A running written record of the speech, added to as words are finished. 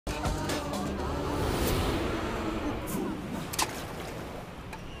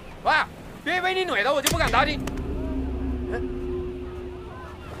喂，别以为你累了我就不敢打你。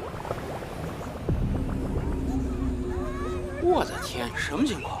我的天，什么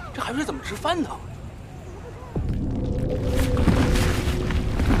情况？这海水怎么直翻腾？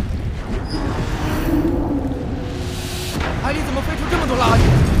海里怎么飞出这么多垃圾？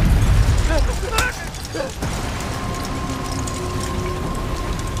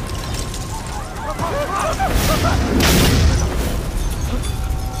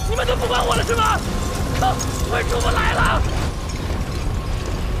你们都不管我了是吗？快出不来了！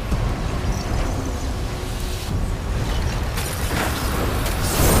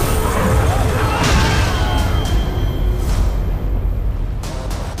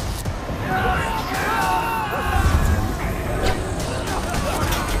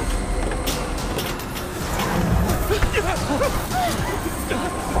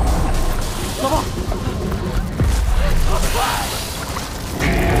老婆。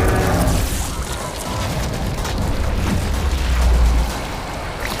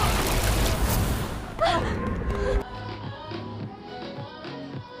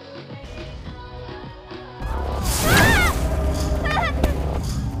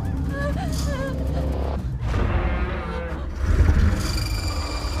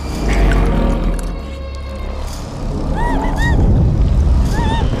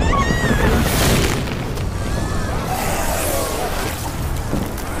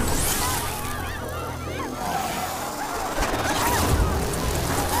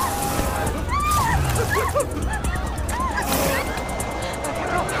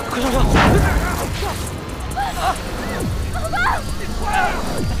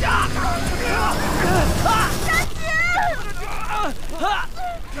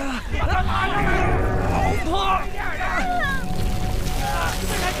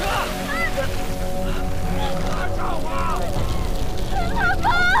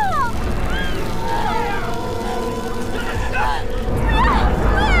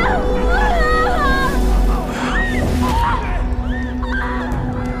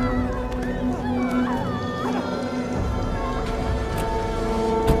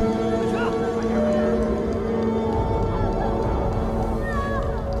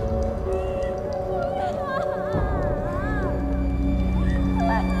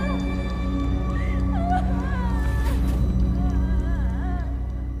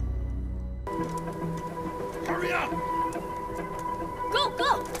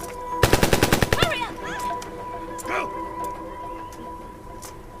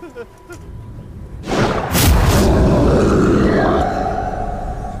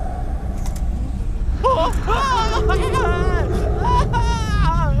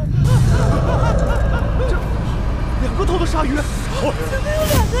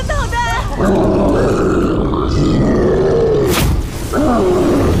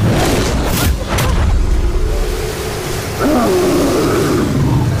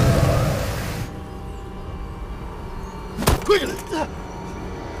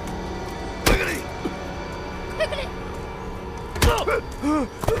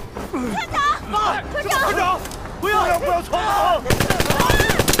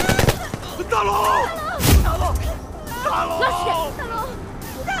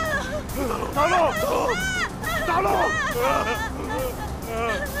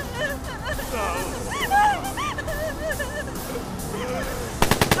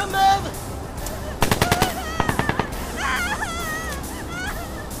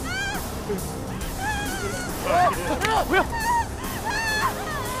不要！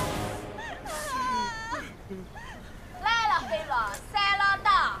来了，黑龙，三郎党，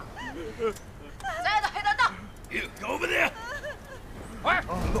再到黑道党，有不的，快，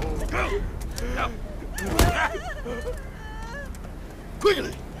快进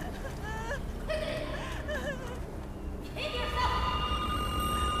来！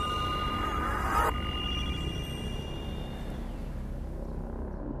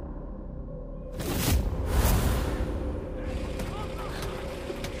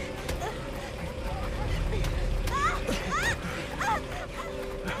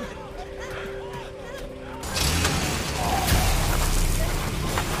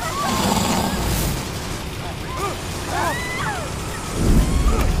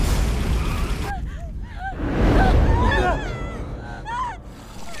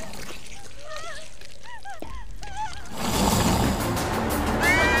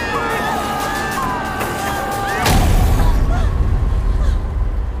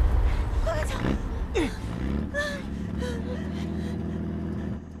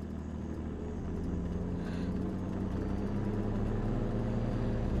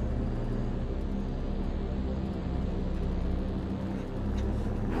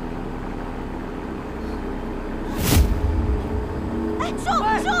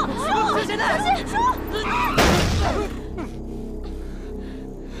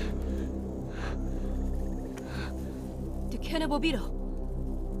 cannibal beetle.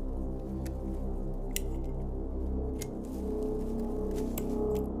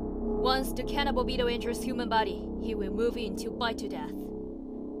 Once the cannibal beetle enters human body, he will move in to bite to death.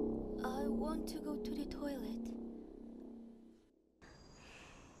 I want to go to the toilet.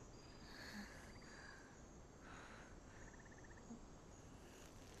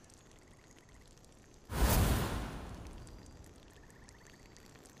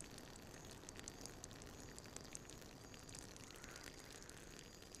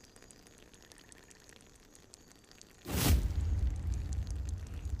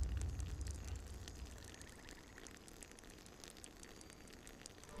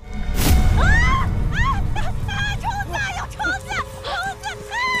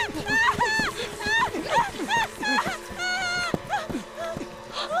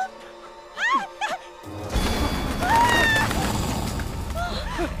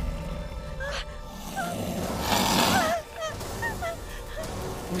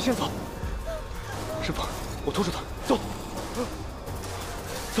 先走，师傅，我拖住他，走，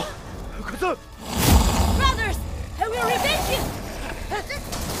走，快走 Brothers, I will revenge you.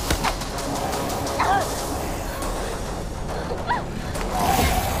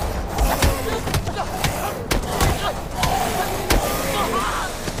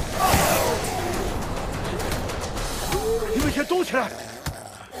 你们先躲起来。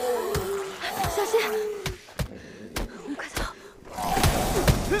 小心！我们快走！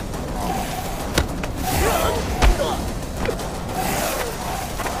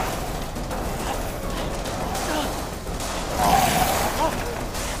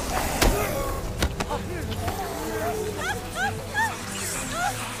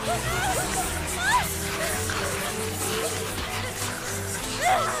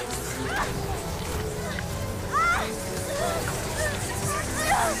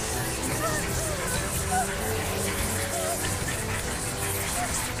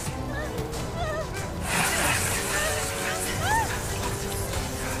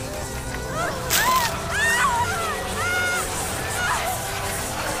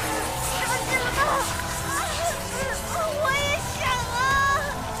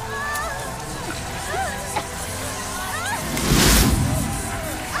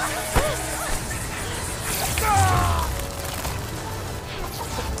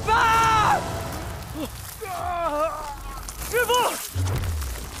师傅，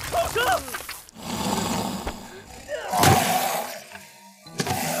放生！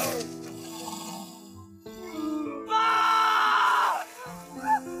爸！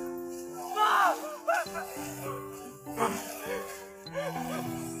爸！爸！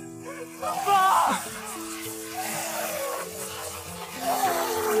师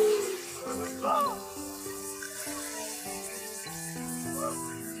傅。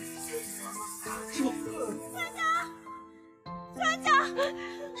 师傅，船长，船长，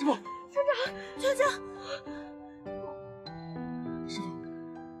师傅，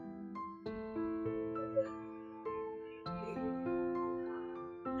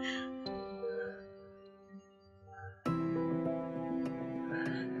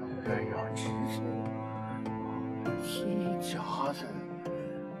人要知足，一家人，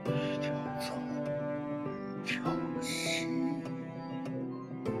一条走，条心。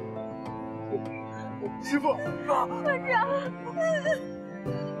师傅，船长。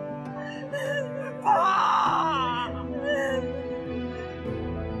 啊！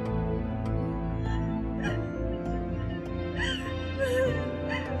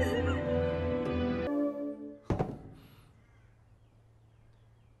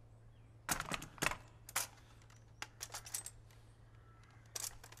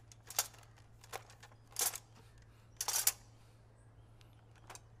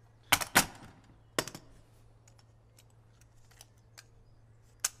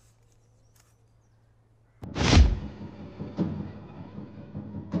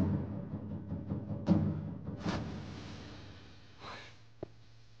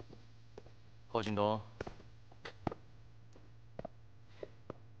何进东，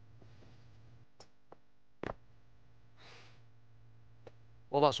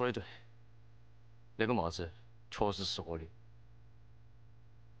我爸说的对，那个帽子确实是我的。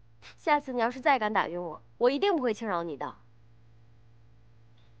下次你要是再敢打晕我，我一定不会轻饶你的。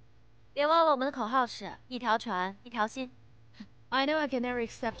别忘了我们的口号是一条船，一条心。I know I can never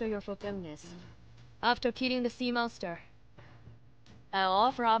accept your forgiveness. After killing the sea monster, I'll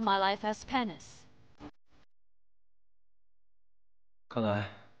offer up my life as penance. 看来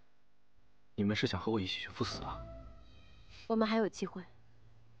你们是想和我一起去赴死啊！我们还有机会。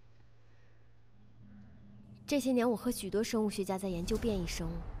这些年，我和许多生物学家在研究变异生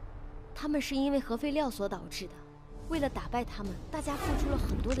物，它们是因为核废料所导致的。为了打败他们，大家付出了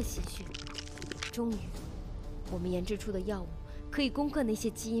很多的心血。终于，我们研制出的药物可以攻克那些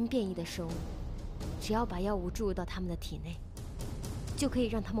基因变异的生物。只要把药物注入到他们的体内，就可以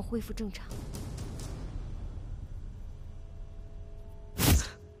让他们恢复正常。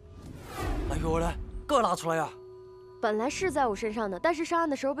那药呢？给我拿出来呀！本来是在我身上的，但是上岸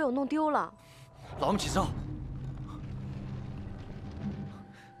的时候被我弄丢了。那我们去找。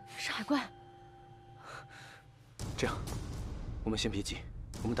是海怪。这样，我们先别急，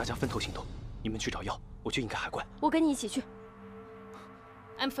我们大家分头行动。你们去找药，我去引开海怪。我跟你一起去。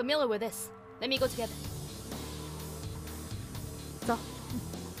I'm familiar with this. Let me go together. 走。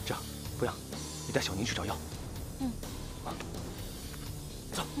这样，不要，你带小宁去找药。嗯。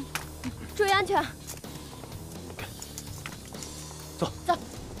走。注意安全。走。走。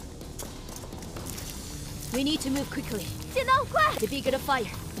 We need to move quickly. 剪刀，快 The bigger the fire,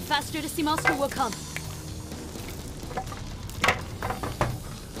 the faster the sea monster will come.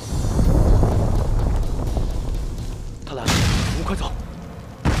 他来了，我们快走。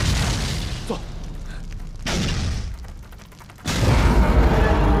走。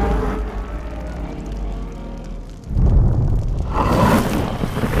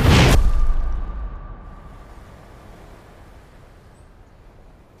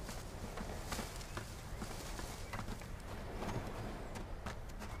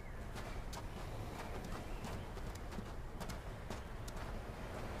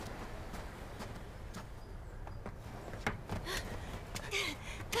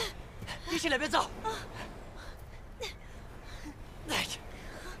一起那边走。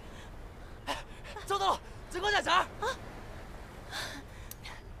找到了，这个在这儿。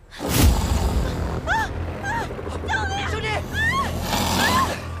救命！兄弟！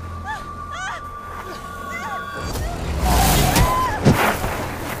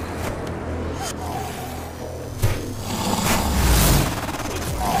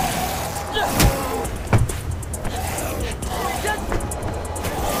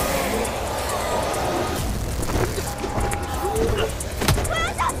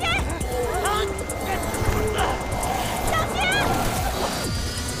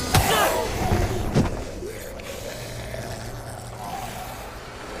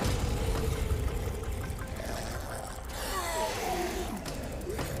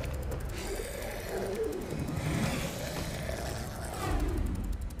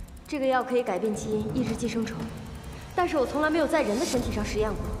这个药可以改变基因，抑制寄生虫，但是我从来没有在人的身体上实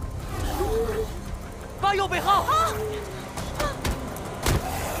验过。把药备好。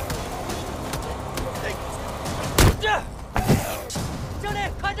教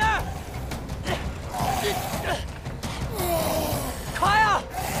练，快点儿！快呀！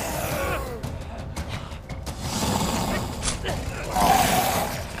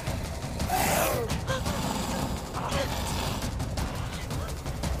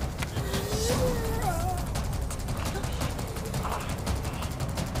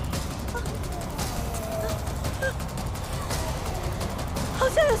好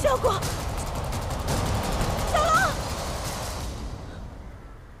像有效果。小龙，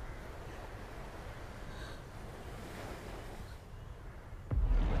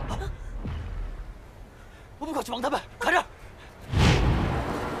我们快去帮他们，快点！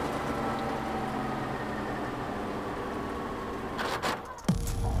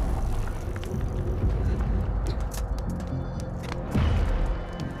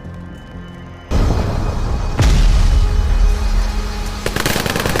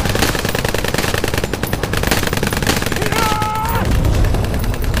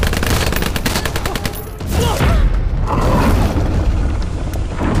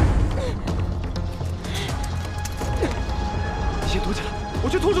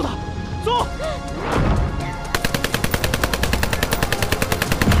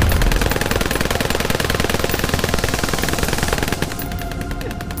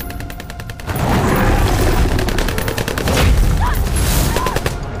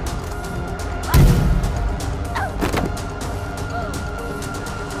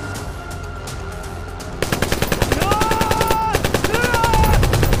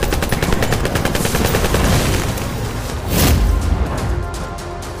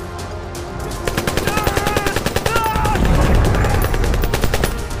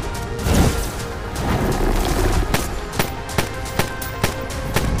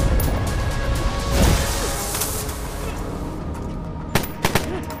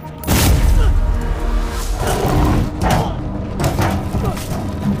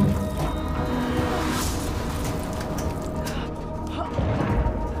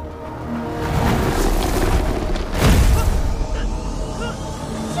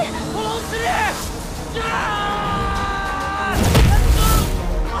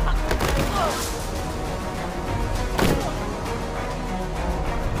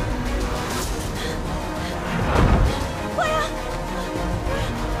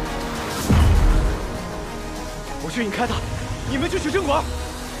是引开的，你们去取针管。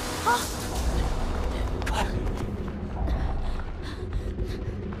好。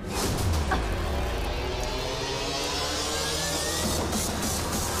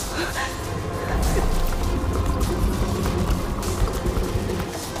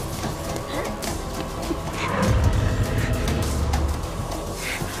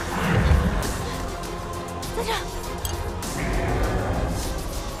在这儿。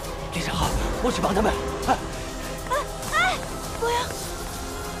李长浩，我去帮他们。哎，不要！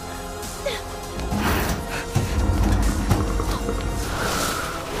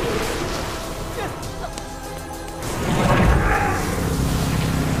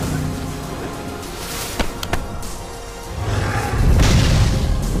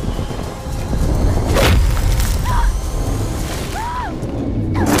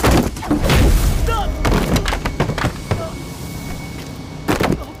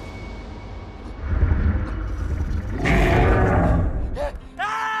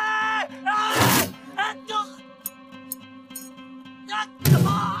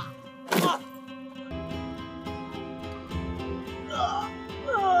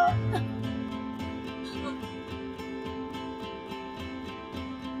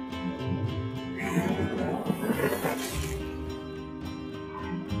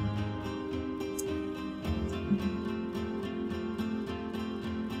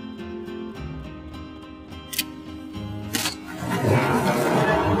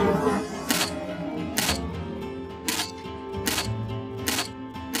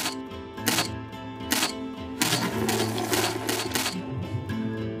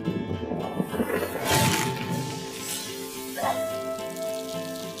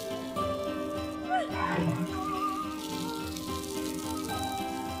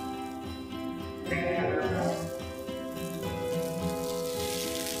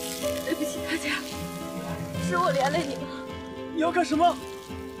对不起大家，是我连累你们。你要干什么？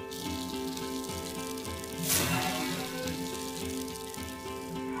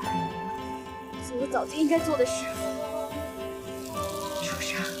做我早就应该做的事。畜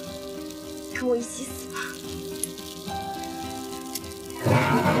生，跟我一起死吧！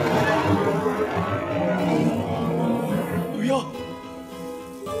不要！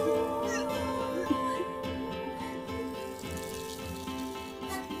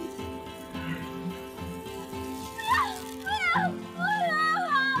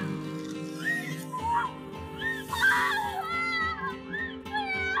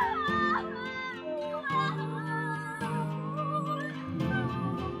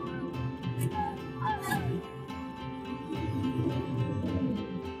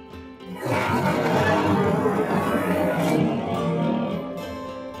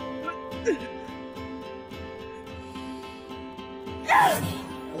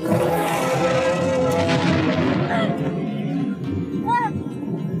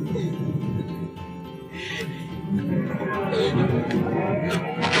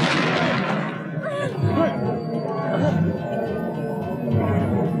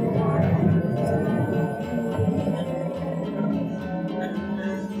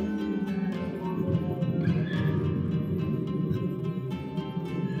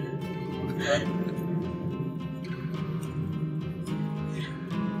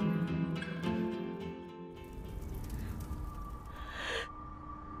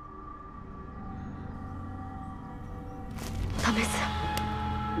他没死，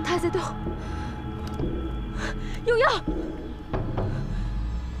他还在动，用药！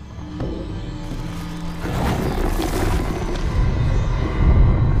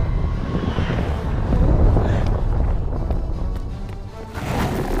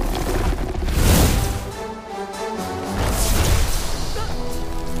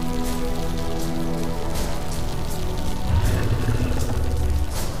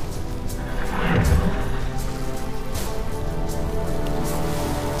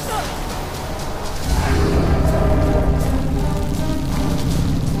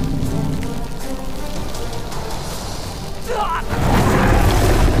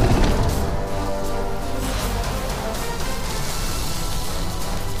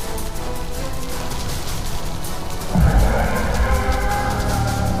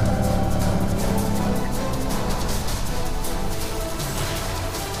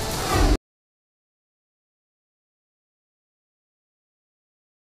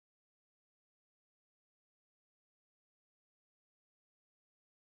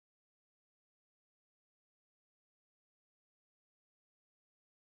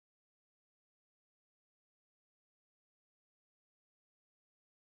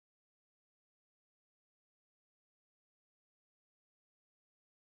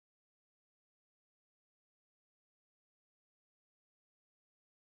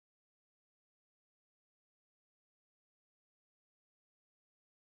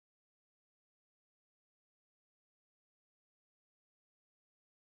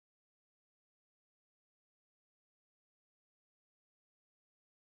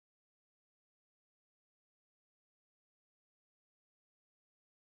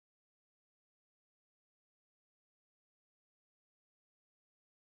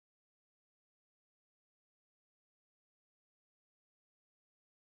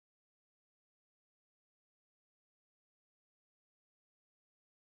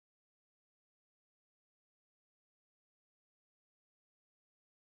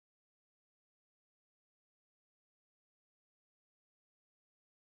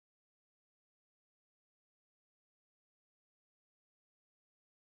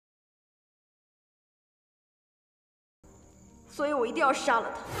所以我一定要杀了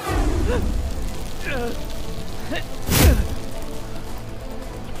他。